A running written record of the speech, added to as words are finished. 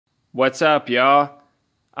What's up, y'all?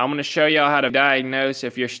 I'm going to show y'all how to diagnose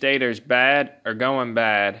if your stator's bad or going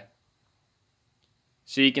bad.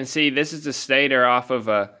 So you can see this is the stator off of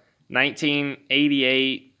a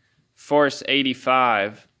 1988 Force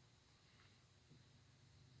 85.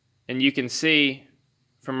 And you can see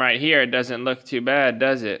from right here it doesn't look too bad,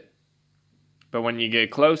 does it? But when you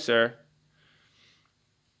get closer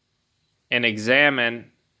and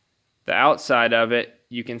examine the outside of it,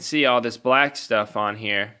 you can see all this black stuff on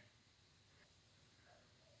here.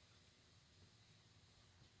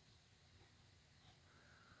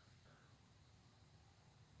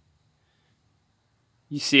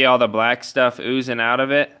 You see all the black stuff oozing out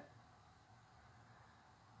of it?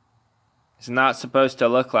 It's not supposed to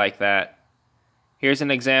look like that. Here's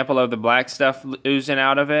an example of the black stuff oozing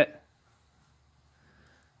out of it.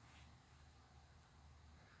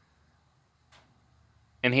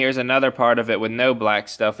 And here's another part of it with no black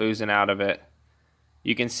stuff oozing out of it.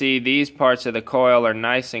 You can see these parts of the coil are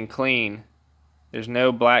nice and clean. There's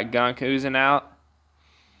no black gunk oozing out.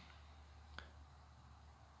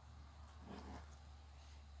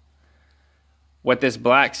 What this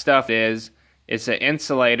black stuff is, it's an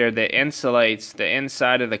insulator that insulates the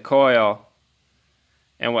inside of the coil.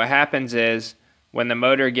 And what happens is, when the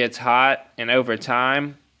motor gets hot and over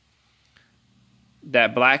time,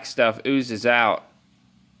 that black stuff oozes out.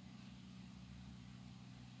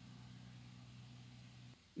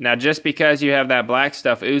 Now, just because you have that black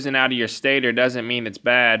stuff oozing out of your stator doesn't mean it's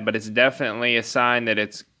bad, but it's definitely a sign that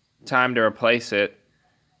it's time to replace it.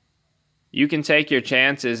 You can take your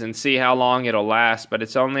chances and see how long it'll last, but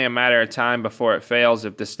it's only a matter of time before it fails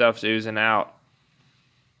if the stuff's oozing out.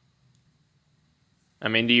 I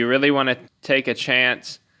mean, do you really want to take a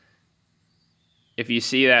chance if you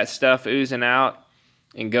see that stuff oozing out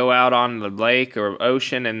and go out on the lake or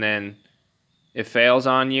ocean and then it fails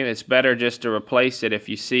on you? It's better just to replace it if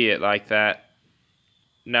you see it like that.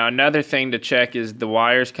 Now, another thing to check is the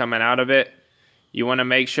wires coming out of it. You want to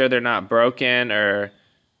make sure they're not broken or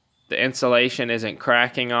the insulation isn't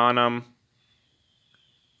cracking on them.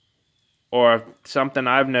 Or something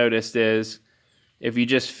I've noticed is if you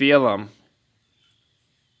just feel them,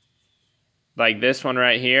 like this one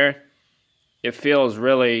right here, it feels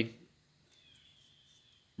really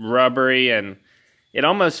rubbery and it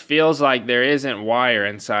almost feels like there isn't wire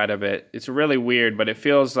inside of it. It's really weird, but it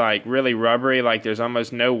feels like really rubbery, like there's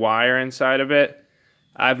almost no wire inside of it.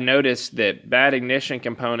 I've noticed that bad ignition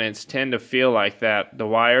components tend to feel like that. The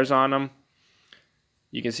wires on them,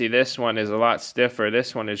 you can see this one is a lot stiffer.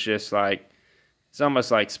 This one is just like, it's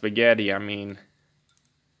almost like spaghetti. I mean,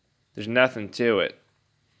 there's nothing to it.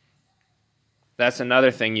 That's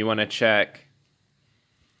another thing you want to check.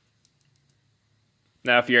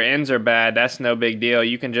 Now, if your ends are bad, that's no big deal.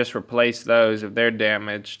 You can just replace those if they're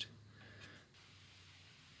damaged.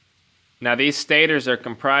 Now, these stators are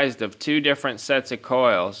comprised of two different sets of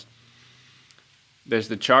coils. There's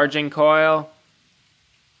the charging coil,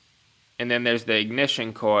 and then there's the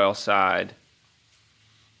ignition coil side.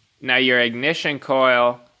 Now, your ignition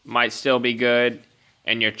coil might still be good,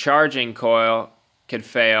 and your charging coil could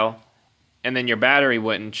fail, and then your battery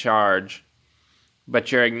wouldn't charge,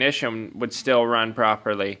 but your ignition would still run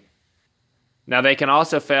properly. Now, they can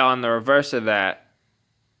also fail on the reverse of that.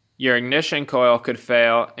 Your ignition coil could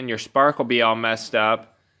fail and your spark will be all messed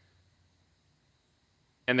up,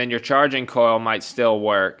 and then your charging coil might still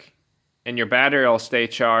work and your battery will stay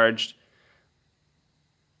charged,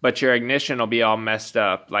 but your ignition will be all messed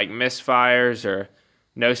up, like misfires or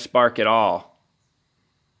no spark at all.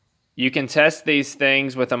 You can test these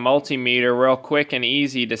things with a multimeter real quick and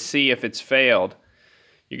easy to see if it's failed.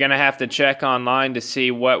 You're going to have to check online to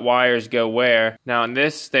see what wires go where. Now, in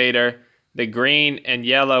this stator, the green and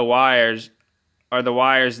yellow wires are the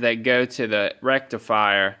wires that go to the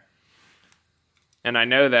rectifier. And I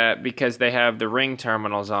know that because they have the ring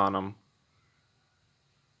terminals on them.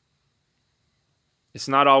 It's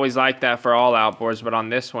not always like that for all outboards, but on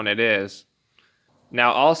this one it is.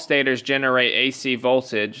 Now, all stators generate AC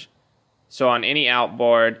voltage. So on any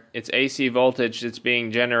outboard, it's AC voltage that's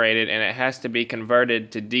being generated and it has to be converted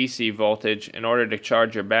to DC voltage in order to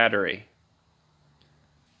charge your battery.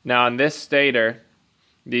 Now, in this stator,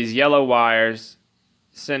 these yellow wires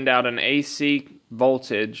send out an AC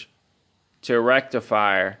voltage to a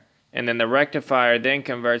rectifier, and then the rectifier then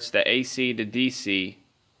converts the AC to DC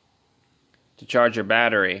to charge your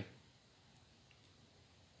battery.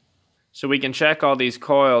 So we can check all these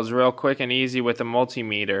coils real quick and easy with a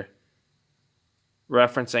multimeter,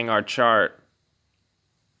 referencing our chart.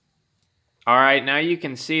 Alright, now you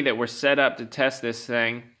can see that we're set up to test this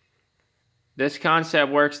thing. This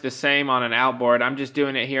concept works the same on an outboard. I'm just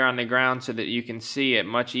doing it here on the ground so that you can see it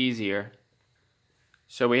much easier.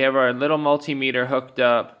 So we have our little multimeter hooked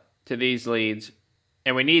up to these leads,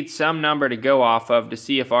 and we need some number to go off of to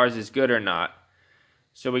see if ours is good or not.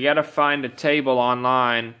 So we got to find a table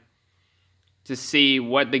online to see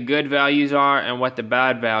what the good values are and what the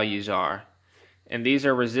bad values are. And these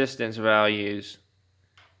are resistance values.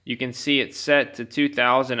 You can see it's set to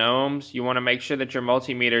 2000 ohms. You want to make sure that your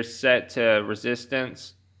multimeter is set to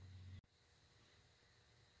resistance.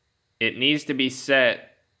 It needs to be set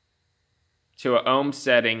to an ohm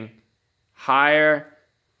setting higher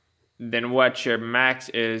than what your max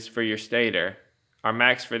is for your stator. Our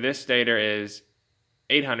max for this stator is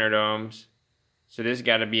 800 ohms, so this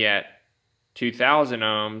got to be at 2000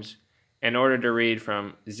 ohms in order to read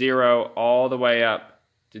from 0 all the way up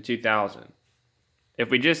to 2000. If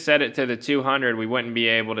we just set it to the 200, we wouldn't be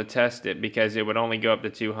able to test it because it would only go up to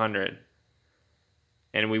 200.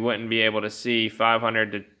 And we wouldn't be able to see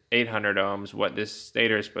 500 to 800 ohms, what this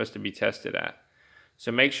stator is supposed to be tested at.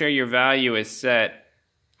 So make sure your value is set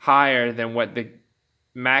higher than what the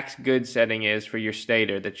max good setting is for your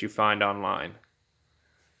stator that you find online.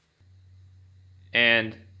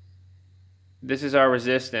 And this is our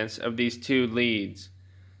resistance of these two leads.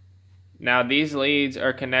 Now these leads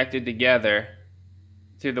are connected together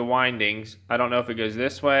through the windings. I don't know if it goes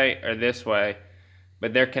this way or this way,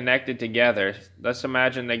 but they're connected together. Let's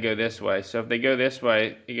imagine they go this way. So if they go this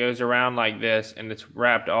way, it goes around like this, and it's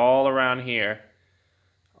wrapped all around here,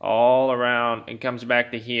 all around, and comes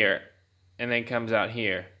back to here, and then comes out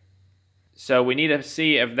here. So we need to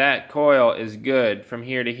see if that coil is good from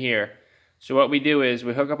here to here. So what we do is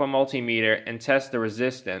we hook up a multimeter and test the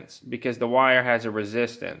resistance, because the wire has a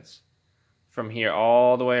resistance from here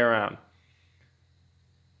all the way around.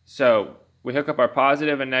 So we hook up our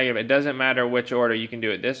positive and negative. It doesn't matter which order. You can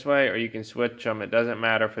do it this way or you can switch them. It doesn't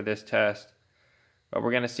matter for this test. But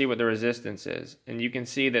we're going to see what the resistance is. And you can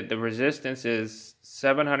see that the resistance is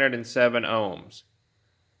 707 ohms.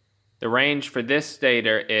 The range for this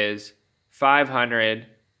stator is 500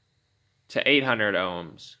 to 800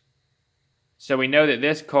 ohms. So we know that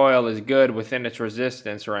this coil is good within its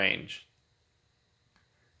resistance range.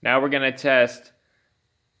 Now we're going to test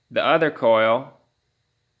the other coil,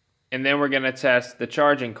 and then we're going to test the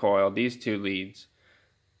charging coil, these two leads.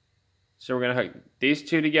 So we're going to hook these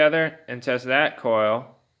two together and test that coil,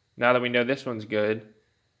 now that we know this one's good.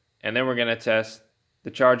 And then we're going to test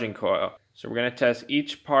the charging coil. So we're going to test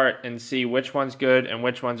each part and see which one's good and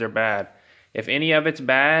which ones are bad. If any of it's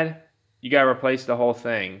bad, you got to replace the whole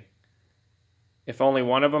thing. If only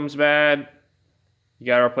one of them's bad, you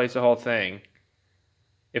got to replace the whole thing.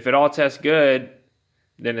 If it all tests good,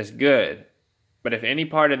 then it's good. But if any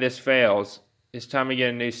part of this fails, it's time to get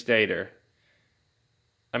a new stator.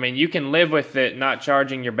 I mean, you can live with it not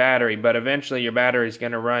charging your battery, but eventually your battery's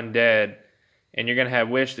going to run dead, and you're going to have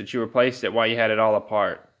wished that you replaced it while you had it all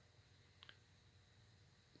apart.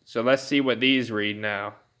 So let's see what these read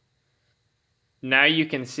now. Now you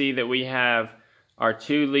can see that we have our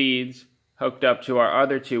two leads hooked up to our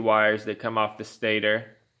other two wires that come off the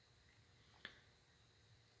stator,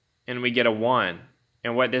 and we get a 1.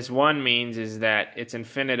 And what this 1 means is that it's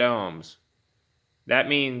infinite ohms. That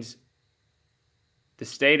means the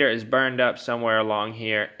stator is burned up somewhere along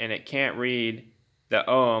here, and it can't read the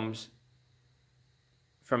ohms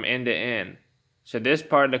from end to end. So this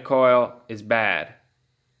part of the coil is bad.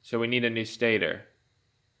 So we need a new stator.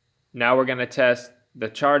 Now we're going to test the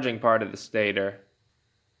charging part of the stator.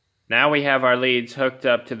 Now we have our leads hooked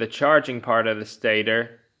up to the charging part of the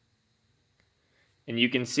stator, and you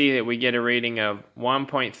can see that we get a reading of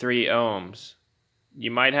 1.3 ohms.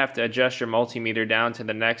 You might have to adjust your multimeter down to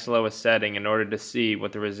the next lowest setting in order to see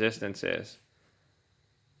what the resistance is.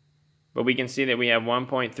 But we can see that we have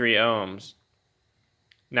 1.3 ohms.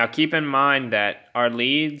 Now keep in mind that our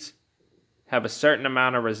leads have a certain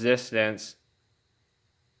amount of resistance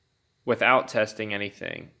without testing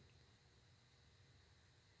anything.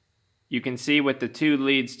 You can see with the two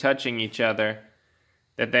leads touching each other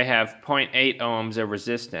that they have 0.8 ohms of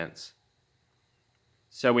resistance.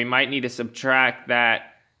 So we might need to subtract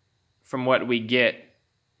that from what we get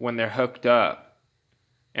when they're hooked up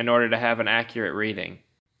in order to have an accurate reading.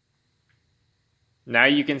 Now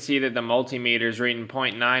you can see that the multimeter is reading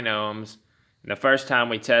 0.9 ohms. And the first time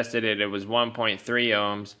we tested it, it was 1.3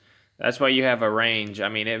 ohms. That's why you have a range. I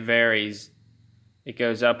mean, it varies. It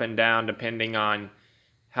goes up and down depending on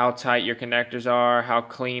how tight your connectors are, how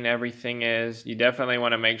clean everything is. You definitely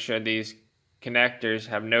want to make sure these connectors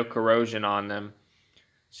have no corrosion on them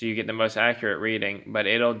so you get the most accurate reading. But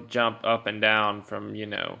it'll jump up and down from,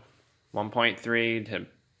 1.3 to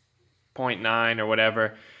 0.9 or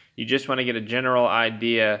whatever. You just want to get a general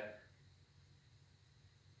idea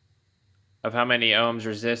of how many ohms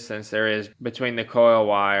resistance there is between the coil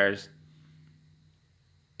wires,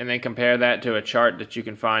 and then compare that to a chart that you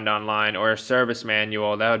can find online or a service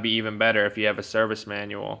manual. That would be even better if you have a service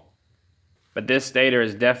manual. But this stator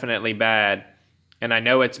is definitely bad, and I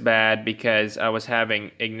know it's bad because I was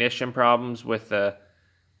having ignition problems with the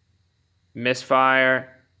misfire,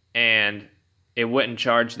 and it wouldn't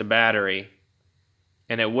charge the battery,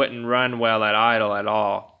 and it wouldn't run well at idle at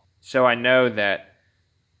all. So I know that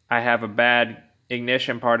I have a bad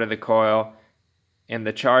ignition part of the coil, and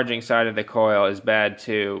the charging side of the coil is bad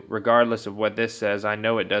too. Regardless of what this says, I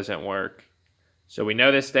know it doesn't work. So we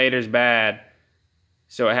know this stator's bad,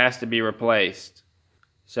 so it has to be replaced.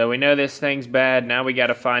 So we know this thing's bad, now we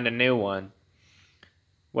gotta find a new one.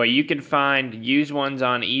 Well, you can find used ones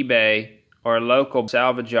on eBay or a local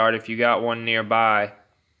salvage yard if you got one nearby.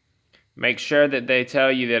 Make sure that they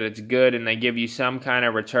tell you that it's good and they give you some kind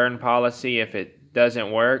of return policy if it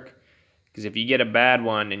doesn't work, because if you get a bad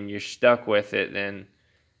one and you're stuck with it, then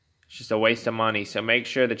it's just a waste of money. So make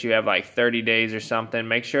sure that you have like 30 days or something.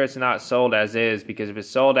 Make sure it's not sold as is, because if it's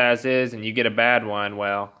sold as is and you get a bad one,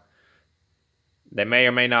 well, they may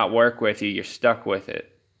or may not work with you. You're stuck with it.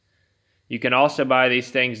 You can also buy these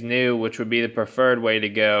things new, which would be the preferred way to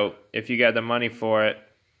go if you got the money for it.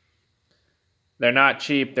 They're not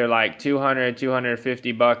cheap. They're like $200,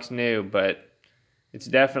 $250 new, but it's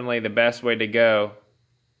definitely the best way to go.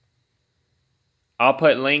 I'll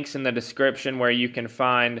put links in the description where you can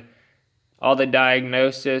find all the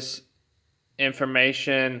diagnosis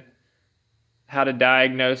information, how to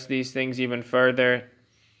diagnose these things even further.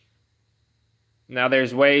 Now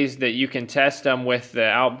there's ways that you can test them with the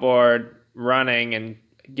outboard running and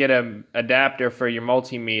get an adapter for your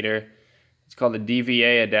multimeter. It's called a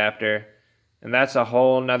DVA adapter, and that's a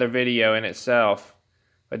whole nother video in itself.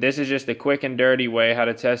 But this is just a quick and dirty way how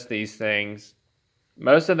to test these things.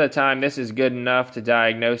 Most of the time this is good enough to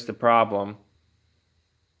diagnose the problem.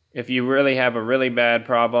 If you really have a really bad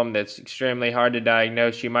problem that's extremely hard to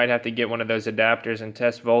diagnose, you might have to get one of those adapters and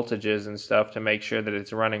test voltages and stuff to make sure that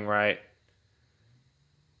it's running right.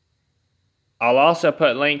 I'll also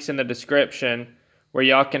put links in the description where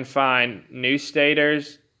y'all can find new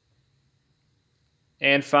stators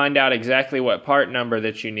and find out exactly what part number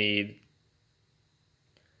that you need.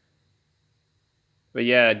 But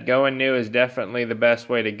yeah, going new is definitely the best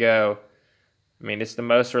way to go. I mean, it's the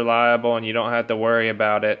most reliable and you don't have to worry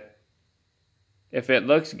about it. If it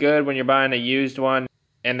looks good when you're buying a used one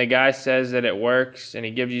and the guy says that it works and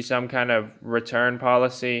he gives you some kind of return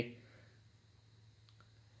policy,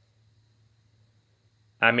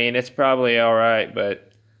 I mean, it's probably alright,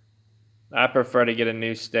 but I prefer to get a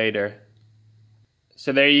new stator.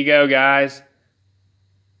 So there you go, guys.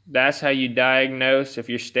 That's how you diagnose if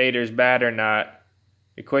your stator's bad or not.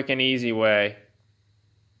 A quick and easy way.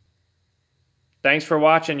 Thanks for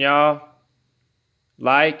watching, y'all.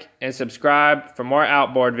 Like and subscribe for more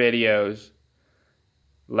outboard videos.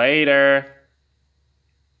 Later.